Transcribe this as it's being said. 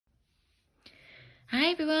Hi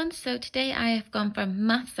everyone, so today I have gone for a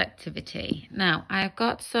maths activity. Now I have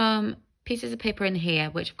got some pieces of paper in here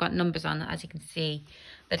which have got numbers on, as you can see.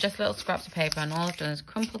 They're just little scraps of paper, and all I've done is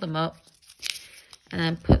crumple them up and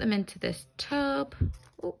then put them into this tub.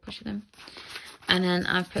 Oh, push them. And then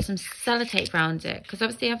I've put some sellotape around it because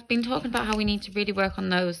obviously I've been talking about how we need to really work on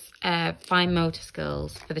those fine motor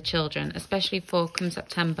skills for the children, especially for come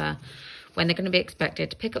September, when they're going to be expected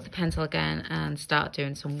to pick up the pencil again and start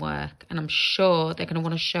doing some work. And I'm sure they're going to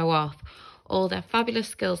want to show off all their fabulous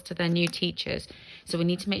skills to their new teachers. So we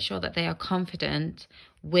need to make sure that they are confident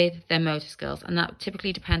with their motor skills, and that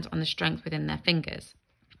typically depends on the strength within their fingers.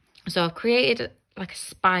 So I've created like a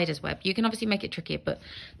spider's web. You can obviously make it trickier, but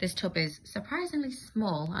this tub is surprisingly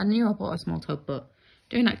small. I knew I bought a small tub, but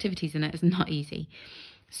doing activities in it is not easy.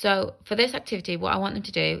 So for this activity, what I want them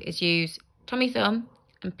to do is use Tommy Thumb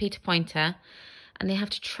and Peter Pointer, and they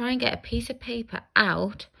have to try and get a piece of paper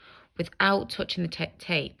out without touching the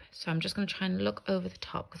tape. So I'm just going to try and look over the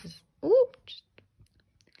top because it's,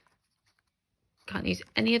 can't use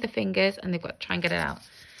any of the fingers, and they've got to try and get it out.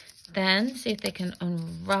 Then see if they can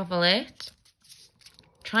unravel it.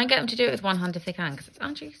 Try and get them to do it with one hand if they can, because it's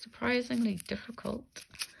actually surprisingly difficult.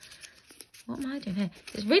 What am I doing here?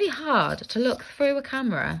 It's really hard to look through a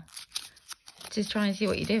camera to try and see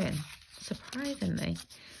what you're doing, surprisingly.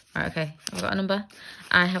 Right, okay, I've got a number.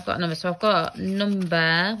 I have got a number. So I've got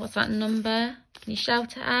number. What's that number? Can you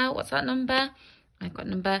shout it out? What's that number? I've got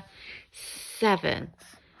number 7.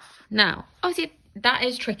 Now, obviously, that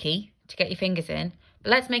is tricky to get your fingers in,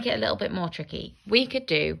 but let's make it a little bit more tricky. We could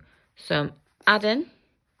do some adding,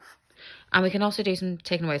 and we can also do some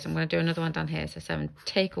taking away. So I'm going to do another one down here. So 7,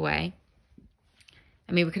 take away.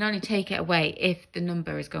 I mean, we can only take it away if the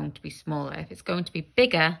number is going to be smaller. If it's going to be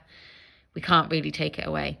bigger, we can't really take it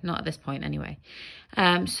away. Not at this point anyway.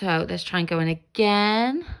 So let's try and go in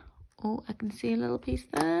again. Oh, I can see a little piece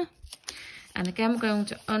there. And again, we're going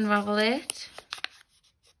to unravel it.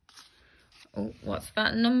 Oh, what's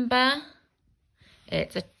that number?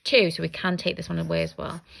 It's a 2, so we can take this one away as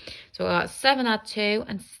well. So we've got 7 add 2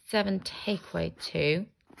 and 7 take away 2.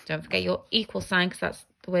 Don't forget your equal sign, because that's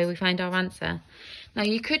the way we find our answer. Now,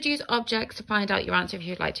 you could use objects to find out your answer if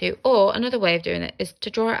you'd like to, or another way of doing it is to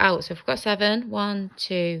draw it out. So if we've got 7, 1,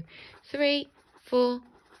 2, 3, 4,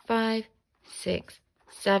 5, 6,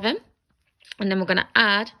 7. And then we're going to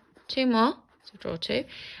add 2 more. So draw 2.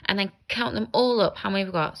 And then count them all up. How many have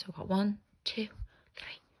we got? So we've got 1, 2, 3,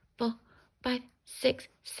 4, 5, 6,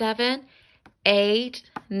 7, 8,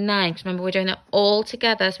 9. Because remember, we're doing it all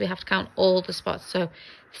together, so we have to count all the spots. So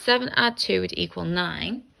 7 add 2 would equal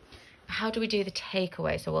 9. How do we do the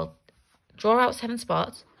takeaway? So we'll draw out 7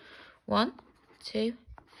 spots. 1, 2,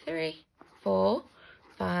 3, 4,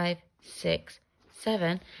 5, 6,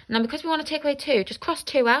 7. Now, because we want to take away 2, just cross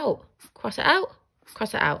 2 out. Cross it out.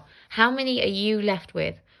 Cross it out. How many are you left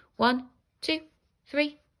with? 1, 2,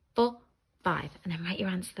 3, 4, 5. And then write your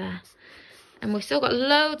answer there. And we've still got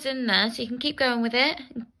loads in there, so you can keep going with it.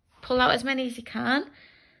 And pull out as many as you can.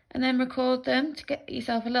 And then record them to get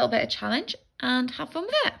yourself a little bit of challenge and have fun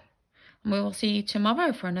with it. And we will see you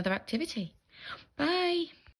tomorrow for another activity. Bye.